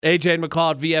AJ and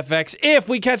McCall at VFX. If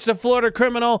we catch the Florida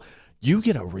criminal, you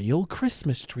get a real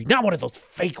Christmas tree. Not one of those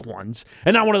fake ones.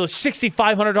 And not one of those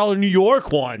 $6,500 New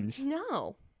York ones.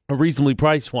 No. A reasonably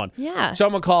priced one. Yeah. So,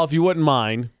 McCall, if you wouldn't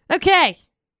mind. Okay.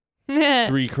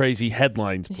 3 crazy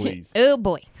headlines, please. Oh,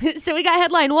 boy. So we got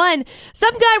headline 1.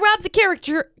 Some guy robs a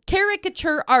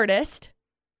caricature artist.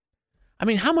 I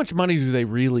mean, how much money do they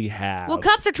really have? Well,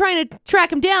 cops are trying to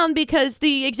track him down because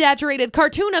the exaggerated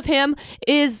cartoon of him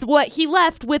is what he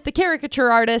left with the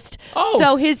caricature artist. Oh.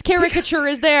 So his caricature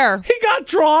is there. He got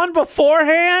drawn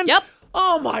beforehand? Yep.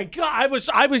 Oh, my God.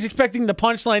 I was expecting the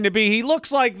punchline to be, he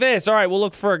looks like this. All right, we'll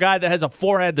look for a guy that has a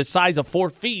forehead the size of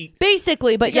 4 feet.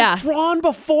 Basically, but he got drawn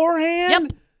beforehand?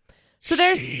 Yep. So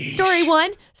there's story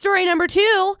 1. Story number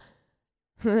 2.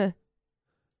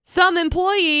 Some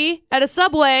employee at a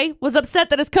Subway was upset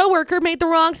that his coworker made the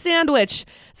wrong sandwich.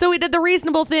 So he did the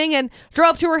reasonable thing and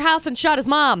drove to her house and shot his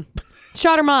mom.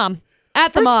 Shot her mom.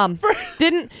 At the mom.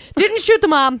 Didn't shoot the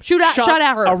mom. Shot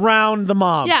at her. Around the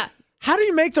mom. Yeah. How do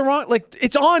you make the wrong, like,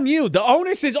 it's on you. The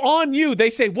onus is on you. They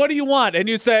say, what do you want? And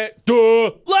you say, duh,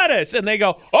 lettuce. And they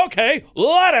go, okay,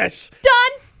 lettuce.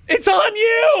 Done. It's on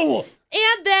you.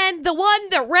 And then the one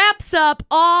that wraps up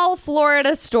all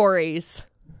Florida stories.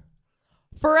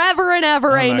 Forever and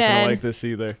ever, amen. I'm not going to like this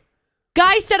either.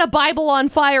 Guy set a Bible on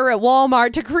fire at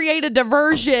Walmart to create a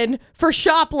diversion for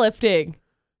shoplifting.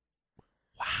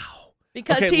 Wow.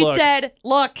 Because okay, he said,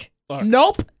 look,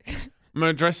 nope. I'm going to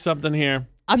address something here.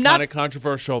 I'm not kind of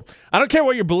controversial. I don't care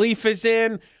what your belief is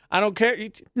in. I don't care.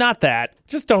 Not that.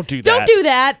 Just don't do that. Don't do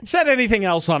that. Set anything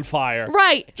else on fire.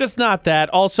 Right. Just not that.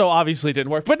 Also, obviously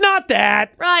didn't work, but not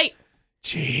that. Right.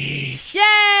 Jeez.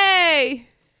 Yay.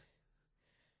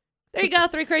 There you go.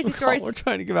 3 crazy stories. We're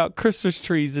trying to give out Christmas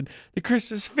trees and the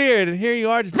Christmas spirit, and here you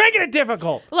are just making it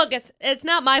difficult. Look, it's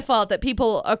not my fault that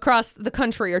people across the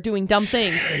country are doing dumb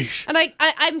things. And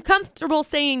I'm comfortable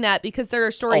saying that because there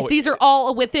are stories. These are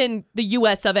all within the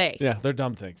US of A. Yeah, they're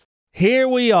dumb things. Here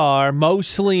we are,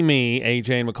 mostly me, AJ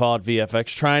and McCall at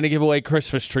VFX, trying to give away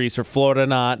Christmas trees for Florida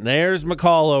Not. And there's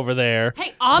McCall over there.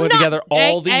 Hey, I'm putting not. together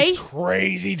all these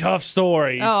crazy tough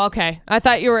stories. Oh, okay. I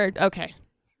thought you were, okay.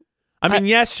 I mean,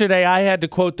 yesterday I had to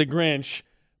quote the Grinch.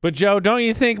 But, Joe, don't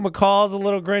you think McCall's a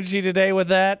little Grinchy today with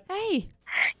that? Hey.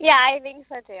 Yeah, I think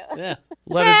so, too. Yeah.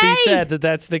 Let it be said that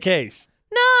that's the case.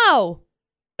 No.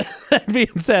 That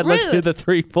being said, let's do the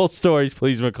 3 full stories,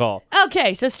 please, McCall.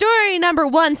 Okay, so story number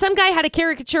 1. Some guy had a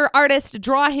caricature artist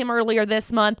draw him earlier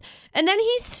this month, and then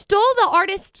he stole the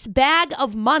artist's bag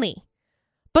of money.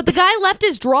 But the guy left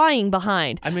his drawing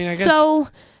behind. I mean, I guess... So...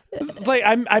 It's like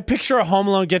I picture a Home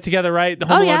Alone get-together, right? The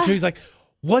Home Alone 2, he's like,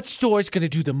 what store's going to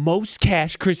do the most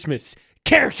cash Christmas?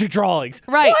 Character drawings.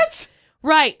 Right. What?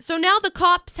 Right. So now the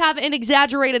cops have an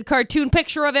exaggerated cartoon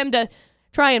picture of him to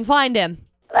try and find him.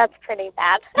 That's pretty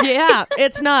bad. Yeah,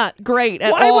 it's not great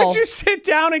at all. Why would you sit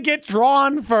down and get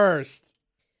drawn first?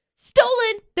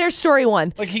 Stolen. There's story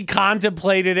 1. Like, he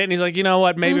contemplated it, and he's like, you know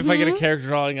what? Maybe if I get a character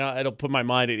drawing, it'll put my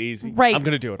mind at ease. Right. I'm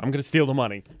going to do it. I'm going to steal the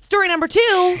money. Story number 2.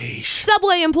 Sheesh.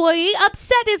 Subway employee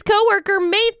upset his coworker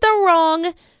made the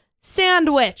wrong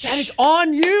sandwich. That is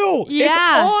on you.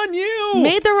 Yeah. It's on you.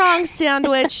 Made the wrong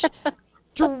sandwich.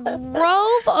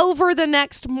 Drove over the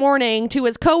next morning to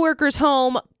his coworker's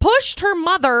home, pushed her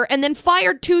mother, and then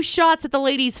fired 2 shots at the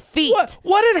lady's feet.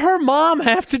 What did her mom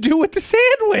have to do with the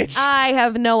sandwich? I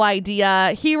have no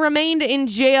idea. He remained in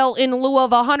jail in lieu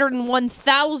of a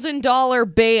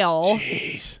 $101,000 bail.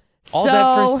 Jeez. All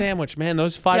that for a sandwich, man.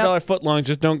 Those $5 footlongs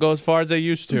just don't go as far as they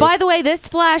used to. By the way, this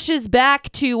flashes back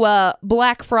to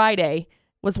Black Friday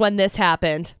was when this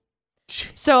happened.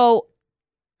 So...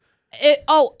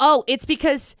 it's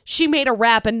because she made a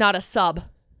wrap and not a sub.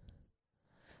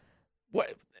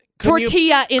 What?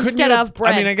 Tortilla instead of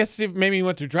bread. I mean, I guess maybe you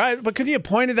went through dry, but couldn't you have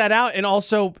pointed that out and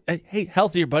also, hey,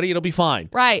 healthier, buddy, it'll be fine.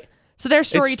 Right. So there's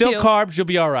story 2. It's still carbs, you'll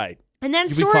be all right. And then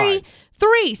story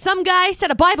 3. Some guy set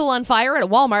a Bible on fire at a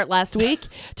Walmart last week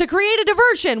to create a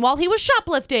diversion while he was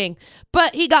shoplifting.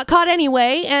 But he got caught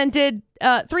anyway and did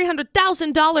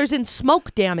 $300,000 in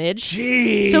smoke damage.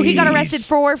 Jeez. So he got arrested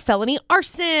for felony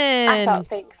arson. I don't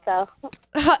think so.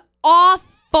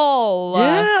 Awful.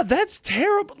 Yeah, that's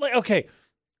terrible. Like, okay,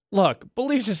 look,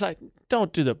 beliefs aside,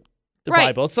 don't do the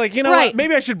Bible. It's like, you know what?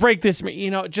 Maybe I should break this.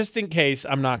 Just in case,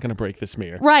 I'm not going to break this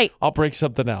mirror. Right. I'll break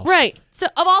something else. Right. So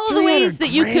of all of the ways that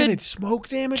you could smoke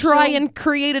damage try and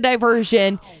create a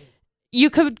diversion, you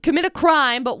could commit a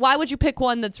crime, but why would you pick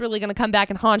one that's really going to come back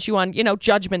and haunt you on,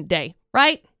 Judgment Day,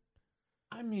 right?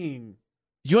 I mean,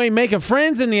 you ain't making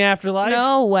friends in the afterlife.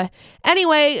 No.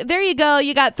 Anyway, there you go.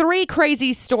 You got 3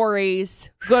 crazy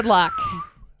stories. Good luck.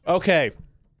 Okay,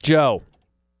 Joe.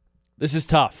 This is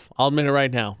tough. I'll admit it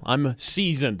right now. I'm a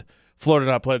seasoned Florida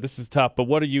Not player. This is tough, but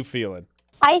what are you feeling?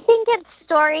 I think it's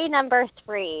story number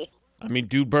 3. I mean,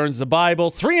 dude burns the Bible.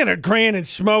 $300,000 in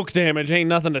smoke damage ain't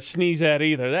nothing to sneeze at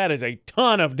either. That is a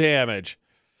ton of damage.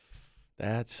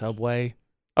 That Subway.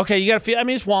 Okay, you got to feel. I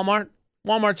mean, it's Walmart.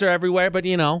 Walmarts are everywhere, but,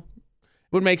 it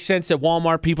would make sense that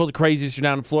Walmart people, the craziest, are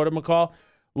down in Florida, McCall.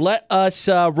 Let us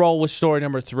roll with story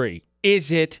number 3.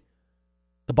 Is it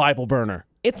the Bible burner?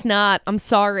 It's not. I'm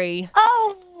sorry.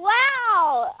 Oh,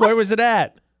 wow. Where was it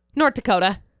at? North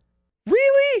Dakota.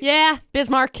 Really? Yeah,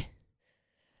 Bismarck.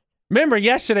 Remember,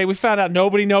 yesterday we found out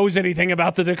nobody knows anything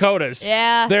about the Dakotas.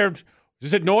 Yeah.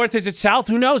 Is it north? Is it south?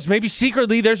 Who knows? Maybe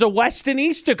secretly there's a West and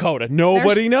East Dakota.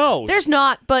 Nobody knows. There's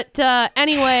not. But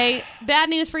anyway, bad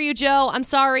news for you, Joe. I'm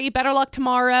sorry. Better luck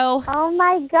tomorrow. Oh,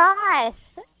 my gosh.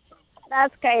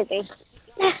 That's crazy.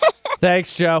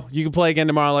 Thanks, Joe. You can play again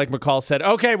tomorrow, like McCall said.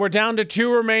 Okay, we're down to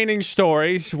 2 remaining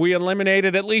stories. We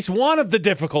eliminated at least one of the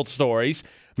difficult stories.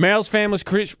 Meryl's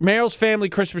family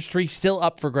Christmas tree still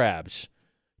up for grabs.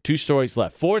 2 stories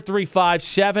left.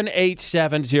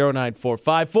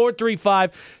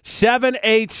 435-787-0945.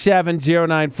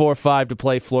 435-787-0945 to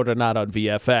play Florida Not on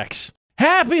VFX.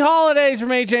 Happy holidays from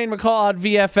AJ and McCall on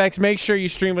VFX. Make sure you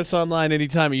stream us online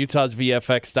anytime at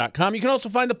utahsvfx.com. You can also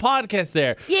find the podcast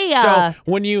there. Yeah. So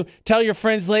when you tell your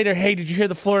friends later, hey, did you hear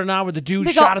the Florida Not where the dude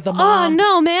shot at the mom? Oh,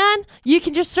 no, man. You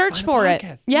can just search for it.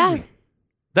 Yeah. Easy.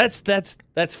 That's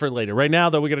for later. Right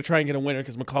now, though, we got to try and get a winner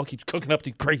because McCall keeps cooking up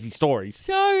these crazy stories.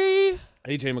 Sorry.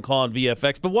 AJ McCall on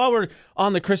VFX. But while we're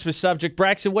on the Christmas subject,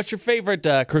 Braxton, what's your favorite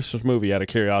Christmas movie out of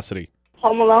curiosity?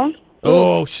 Home Alone?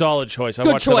 Oh, solid choice. I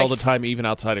Good watch that all choice. the time, even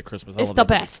outside of Christmas. I It's love the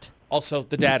that movie. best. Also,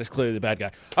 the dad is clearly the bad guy.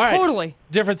 All right. Totally.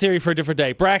 Different theory for a different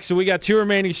day. Braxton, we got 2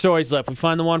 remaining stories left. We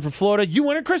find the one from Florida. You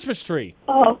win a Christmas tree.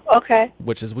 Oh, okay.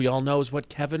 Which, as we all know, is what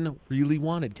Kevin really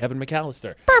wanted. Kevin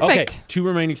McAllister. Perfect. Okay, 2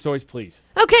 remaining stories, please.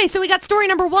 Okay, so we got story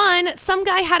number 1. Some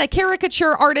guy had a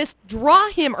caricature artist draw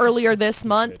him earlier this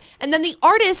month, and then the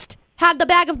artist had the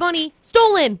bag of money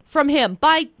stolen from him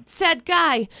by said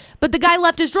guy. But the guy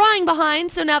left his drawing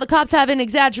behind, so now the cops have an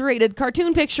exaggerated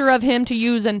cartoon picture of him to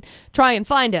use and try and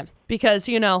find him. Because,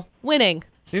 winning.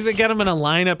 Maybe they get them in a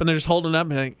lineup and they're just holding up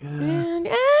and like,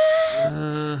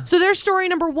 So there's story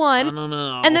number 1. I don't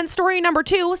know. And then story number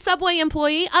 2, Subway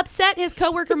employee upset his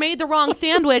coworker made the wrong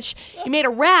sandwich. He made a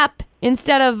wrap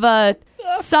instead of a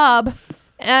sub.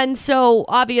 And so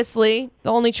obviously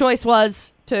the only choice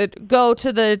was to go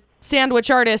to the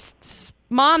sandwich artist's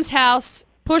mom's house,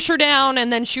 push her down,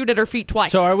 and then shoot at her feet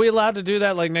twice. So are we allowed to do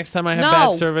that? Like next time I have No.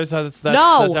 bad service, that's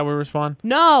No. how we respond?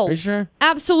 No. Are you sure?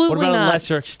 Absolutely What about not. a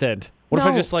lesser extent? What if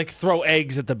I No. just throw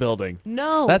eggs at the building?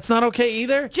 No. That's not okay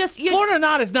either? Just- Florida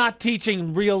Not is not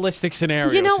teaching realistic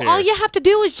scenarios here. all you have to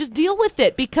do is just deal with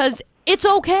it because it's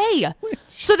okay.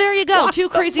 So there you go. What 2 the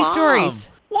crazy mom? stories.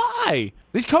 Why?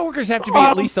 These coworkers have to be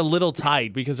at least a little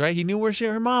tight because, right, he knew where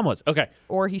her mom was. Okay.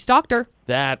 Or he stalked her.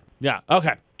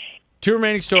 Okay. 2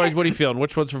 remaining stories. What are you feeling?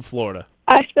 Which one's from Florida?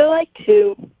 I feel like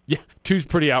 2. Yeah, 2's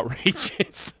pretty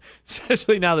outrageous,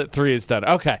 especially now that 3 is done.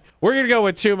 Okay, we're going to go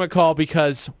with 2, McCall,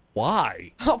 because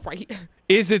why? All right.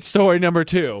 Is it story number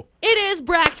 2? It is,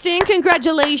 Braxton.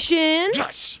 Congratulations.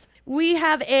 Yes. We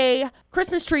have a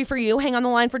Christmas tree for you. Hang on the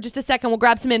line for just a second. We'll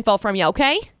grab some info from you,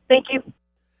 okay? Thank you.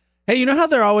 Hey, you know how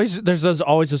there's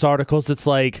always those articles that's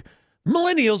like,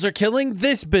 millennials are killing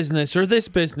this business or this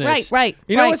business. Right.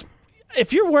 You know,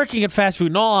 if you're working at fast food,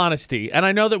 in all honesty, and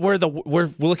I know that we're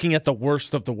looking at the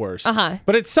worst of the worst,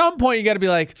 but at some point you got to be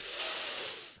like,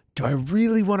 do I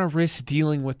really want to risk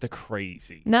dealing with the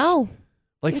crazies? No.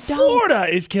 Like you don't. Florida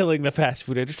is killing the fast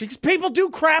food industry because people do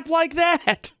crap like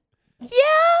that. Yeah,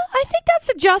 I think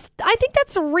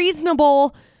that's a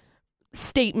reasonable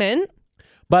statement.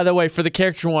 By the way, for the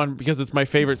caricature one, because it's my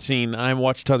favorite scene, I haven't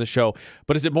watched a ton of the show,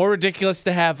 but is it more ridiculous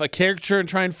to have a caricature and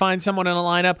try and find someone in a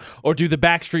lineup, or do the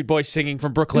Backstreet Boys singing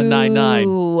from Brooklyn Nine-Nine?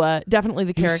 Ooh, definitely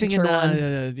the caricature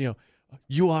one.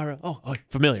 You are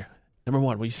familiar. Number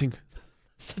 1, will you sing?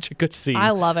 Such a good scene. I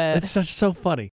love it. It's so funny.